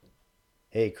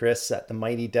Hey, Chris at the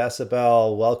Mighty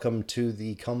Decibel. Welcome to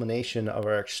the culmination of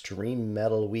our extreme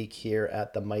metal week here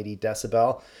at the Mighty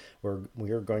Decibel.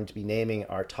 We're going to be naming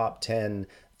our top 10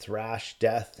 thrash,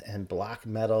 death, and black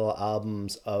metal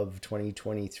albums of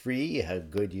 2023. A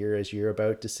good year as you're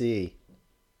about to see.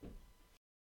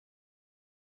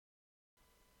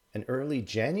 An early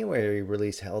January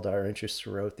release held our interest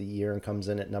throughout the year and comes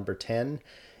in at number 10.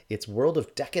 It's World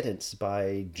of Decadence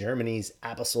by Germany's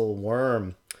Abyssal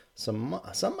Worm. Some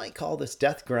might call this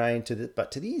death grind,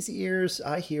 but to these ears,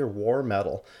 I hear war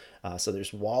metal. So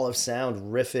there's wall of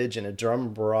sound, riffage, and a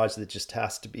drum barrage that just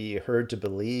has to be heard to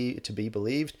be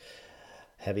believed.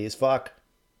 Heavy as fuck.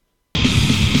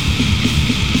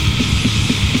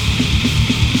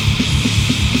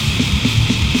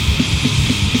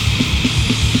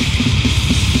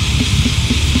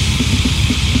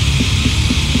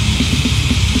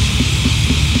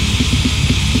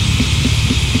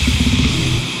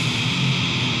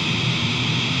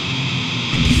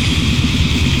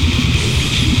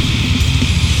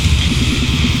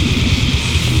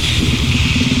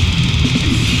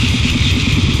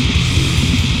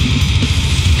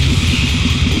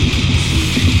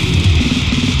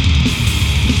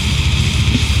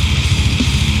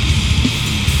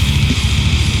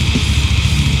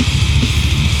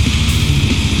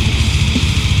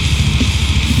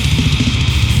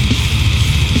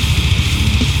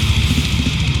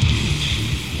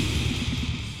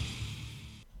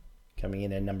 Coming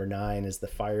in at number 9 is The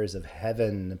Fires of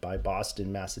Heaven by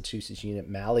Boston, Massachusetts unit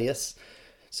Malleus.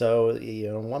 So,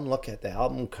 one look at the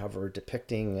album cover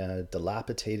depicting a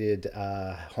dilapidated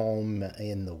home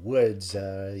in the woods,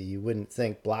 you wouldn't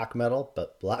think black metal,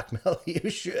 but black metal you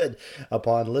should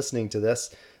upon listening to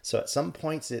this. So at some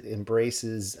points it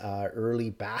embraces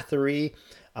early Bathory,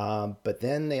 but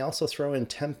then they also throw in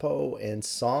tempo and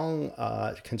song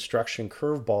construction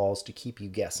curveballs to keep you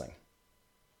guessing.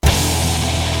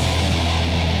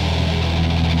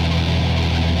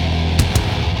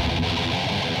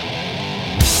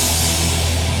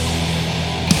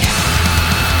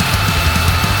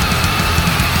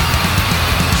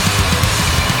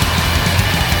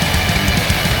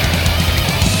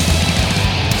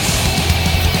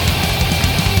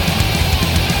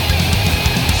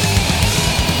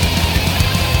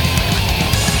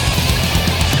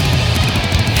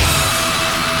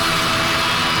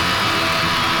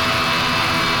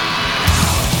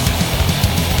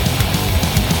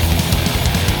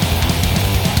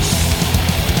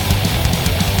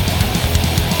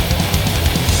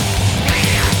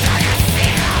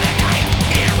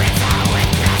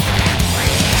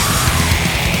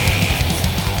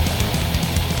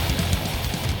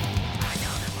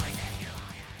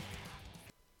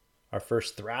 Our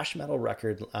first thrash metal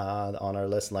record on our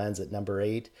list lands at number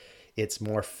 8. It's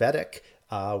Morphetic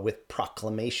with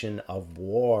Proclamation of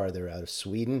War. They're out of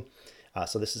Sweden.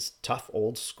 So this is tough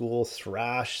old school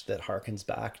thrash that harkens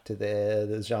back to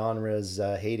the genre's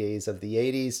heydays of the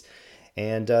 80s.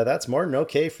 And that's more than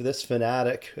okay for this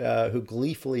fanatic who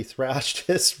gleefully thrashed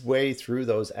his way through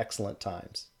those excellent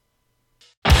times.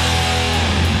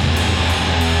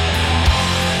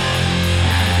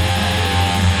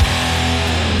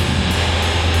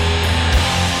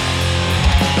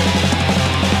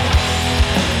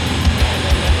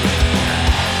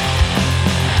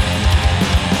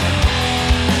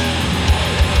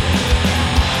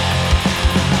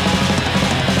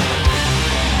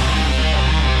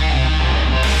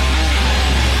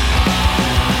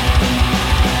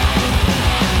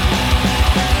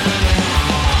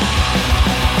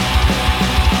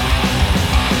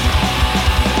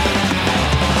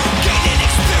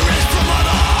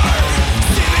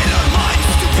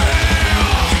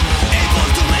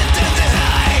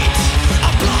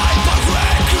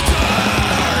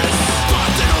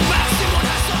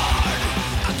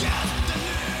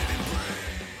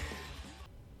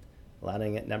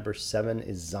 Landing at number 7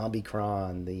 is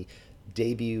Zombicron, the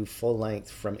debut full-length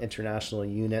from international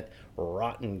unit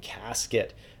Rotten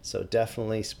Casket. So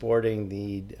definitely sporting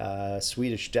the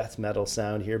Swedish death metal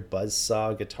sound here.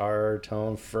 Buzzsaw guitar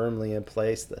tone firmly in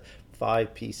place. The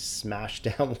 5-piece smash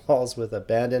down walls with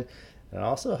abandon. And it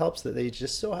also helps that they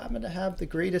just so happen to have the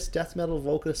greatest death metal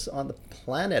vocalist on the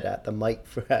planet at the mic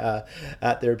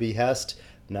at their behest.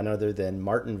 None other than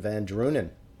Martin Van Drunen.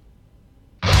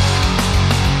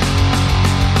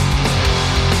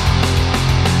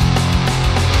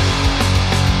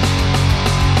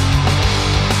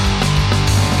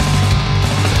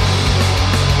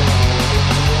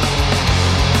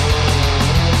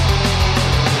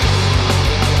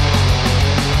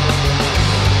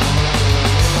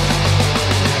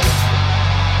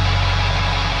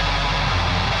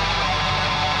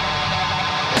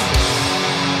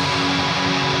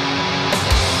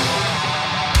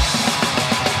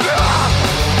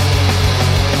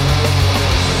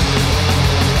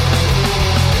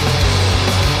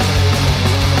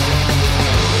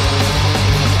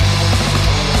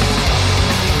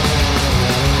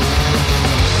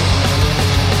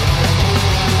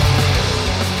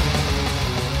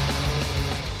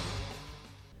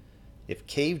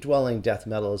 cave-dwelling death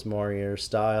metal is more your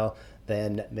style,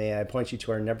 then may I point you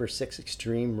to our number 6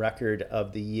 extreme record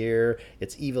of the year.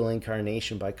 It's Evil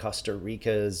Incarnation by Costa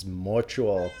Rica's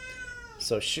Mortual.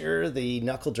 So sure, the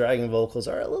knuckle dragging vocals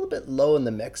are a little bit low in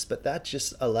the mix, but that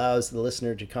just allows the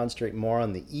listener to concentrate more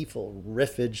on the evil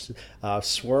riffage,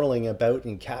 swirling about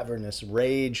in cavernous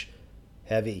rage.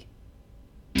 Heavy.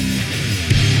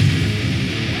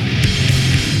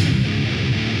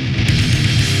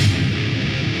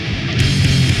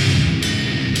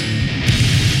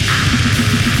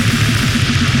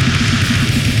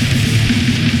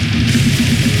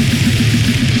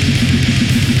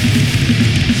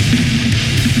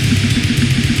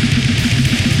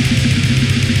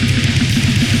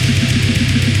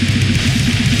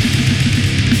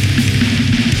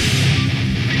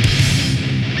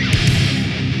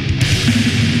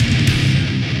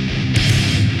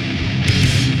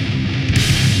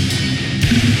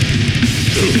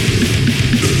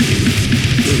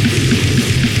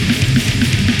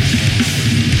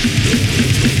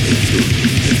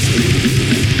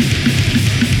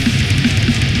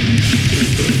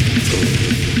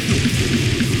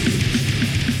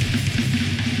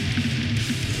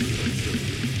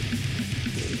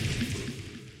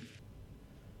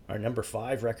 Our number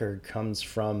 5 record comes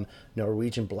from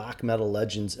Norwegian black metal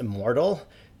legends Immortal.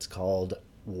 It's called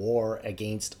War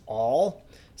Against All.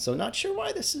 So not sure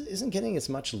why this isn't getting as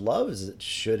much love as it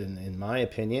should, in my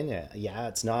opinion. Yeah,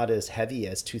 it's not as heavy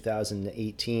as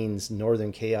 2018's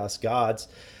Northern Chaos Gods.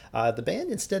 The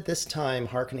band instead this time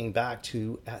harkening back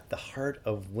to At the Heart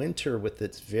of Winter with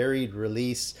its varied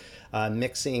release,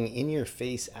 mixing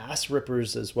in-your-face ass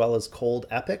rippers as well as cold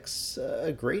epics.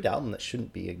 A great album that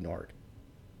shouldn't be ignored.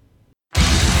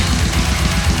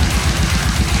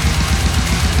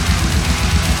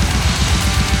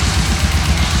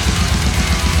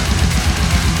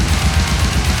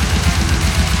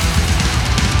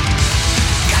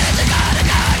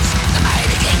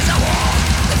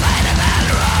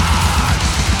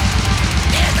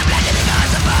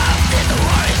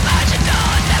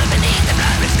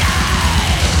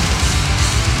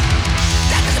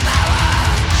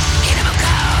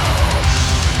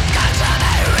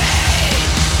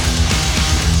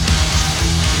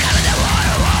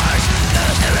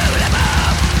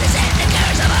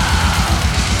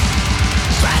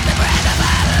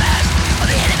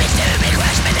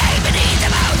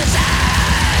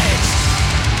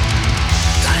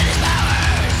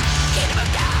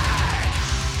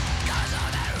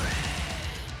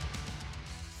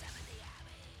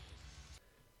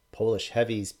 Polish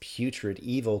heavies Putrid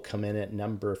Evil come in at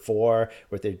number 4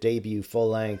 with their debut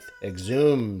full-length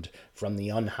Exhumed from the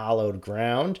Unhallowed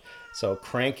Ground. So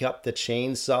crank up the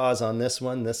chainsaws on this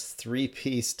one. This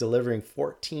 3-piece delivering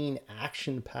 14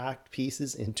 action-packed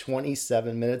pieces in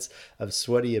 27 minutes of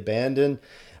sweaty abandon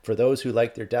for those who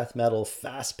like their death metal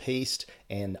fast-paced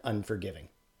and unforgiving.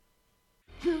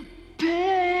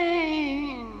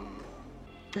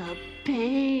 The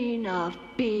pain of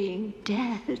being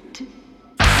dead.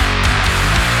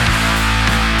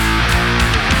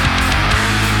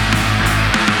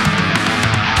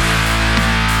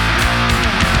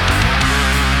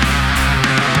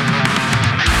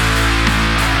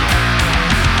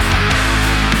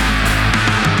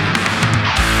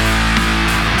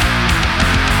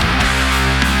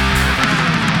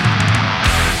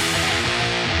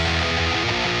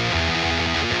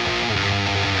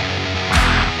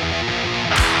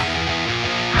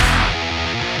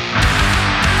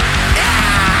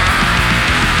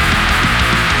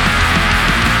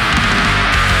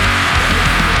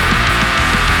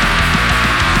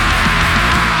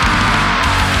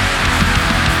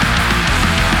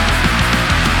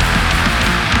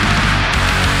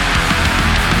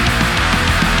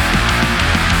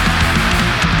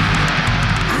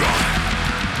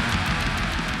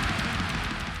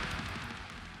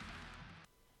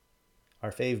 Our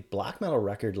fave black metal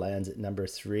record lands at number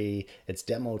 3. It's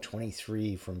Demo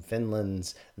 23 from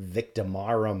Finland's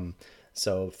Victimarum.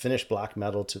 So Finnish black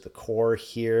metal to the core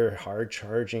here.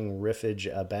 Hard-charging riffage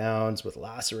abounds with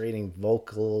lacerating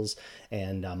vocals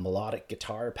and melodic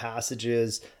guitar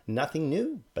passages. Nothing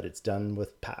new, but it's done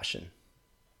with passion.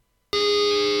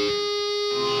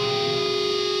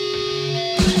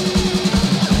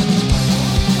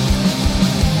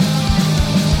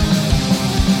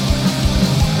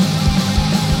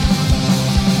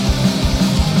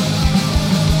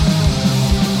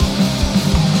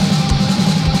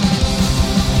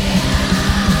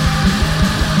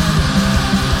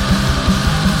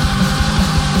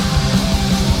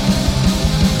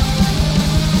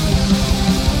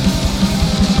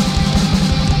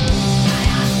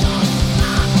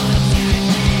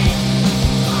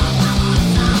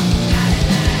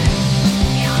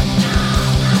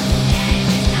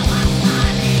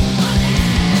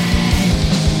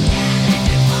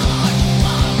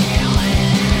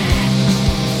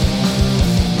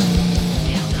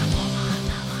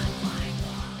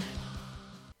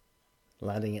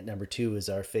 Landing at number 2 is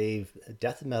our fave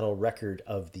death metal record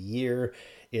of the year.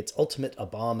 It's Ultimate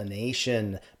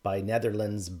Abomination by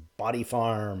Netherlands Body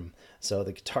Farm. So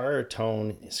the guitar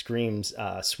tone screams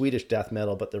Swedish death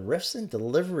metal, but the riffs and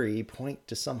delivery point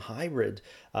to some hybrid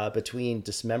between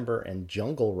dismember and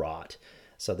jungle rot.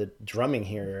 So the drumming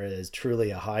here is truly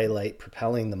a highlight,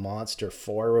 propelling the monster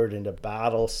forward into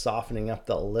battle, softening up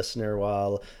the listener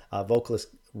while vocalist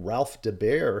Ralph de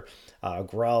Beer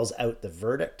growls out the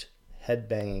verdict,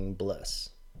 headbanging bliss.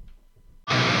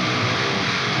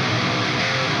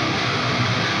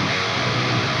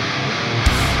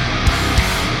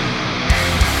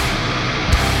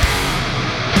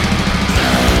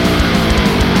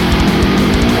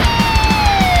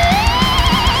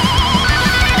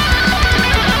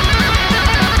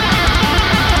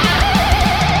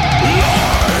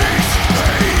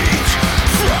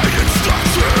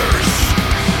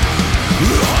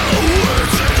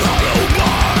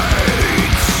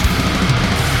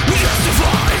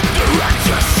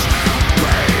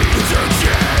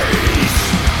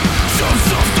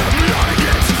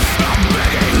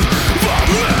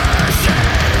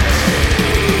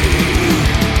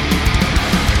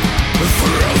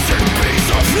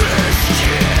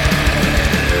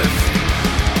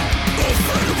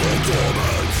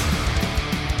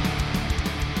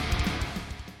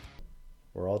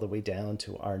 Down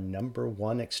to our number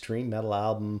 1 extreme metal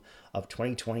album of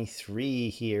 2023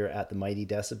 here at the Mighty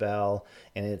Decibel,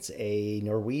 and it's a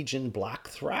Norwegian black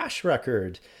thrash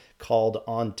record called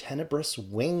On Tenebrous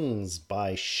Wings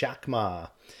by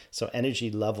Shakma. So energy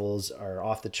levels are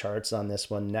off the charts on this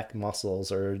one. Neck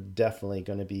muscles are definitely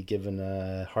going to be given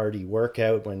a hearty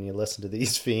workout when you listen to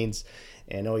these fiends.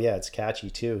 And oh yeah, it's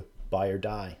catchy too. Buy or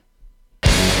Die.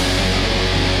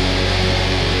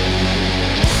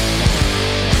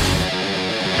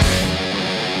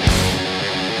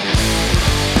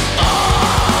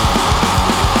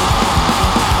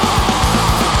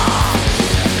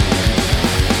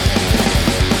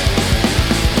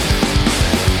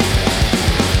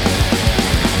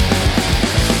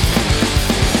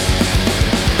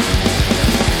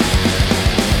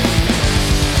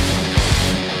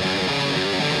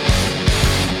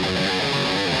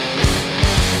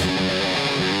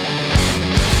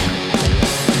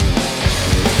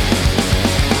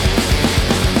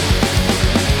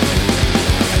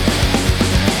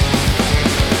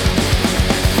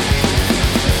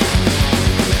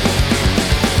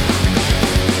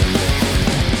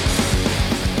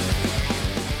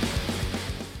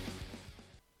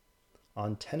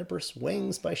 On Tenebrous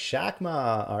Wings by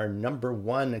Shakma, our number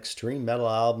 1 extreme metal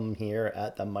album here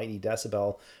at the Mighty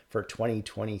Decibel for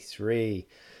 2023.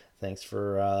 Thanks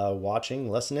for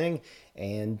watching, listening,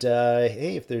 and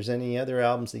hey, if there's any other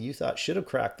albums that you thought should have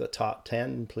cracked the top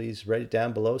 10, please write it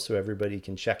down below so everybody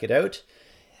can check it out.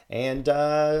 And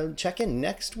check in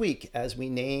next week as we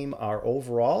name our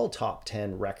overall top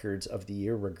 10 records of the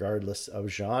year, regardless of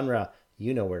genre.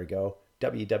 You know where to go.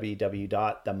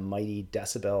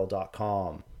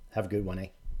 www.themightydecibel.com. Have a good one, eh?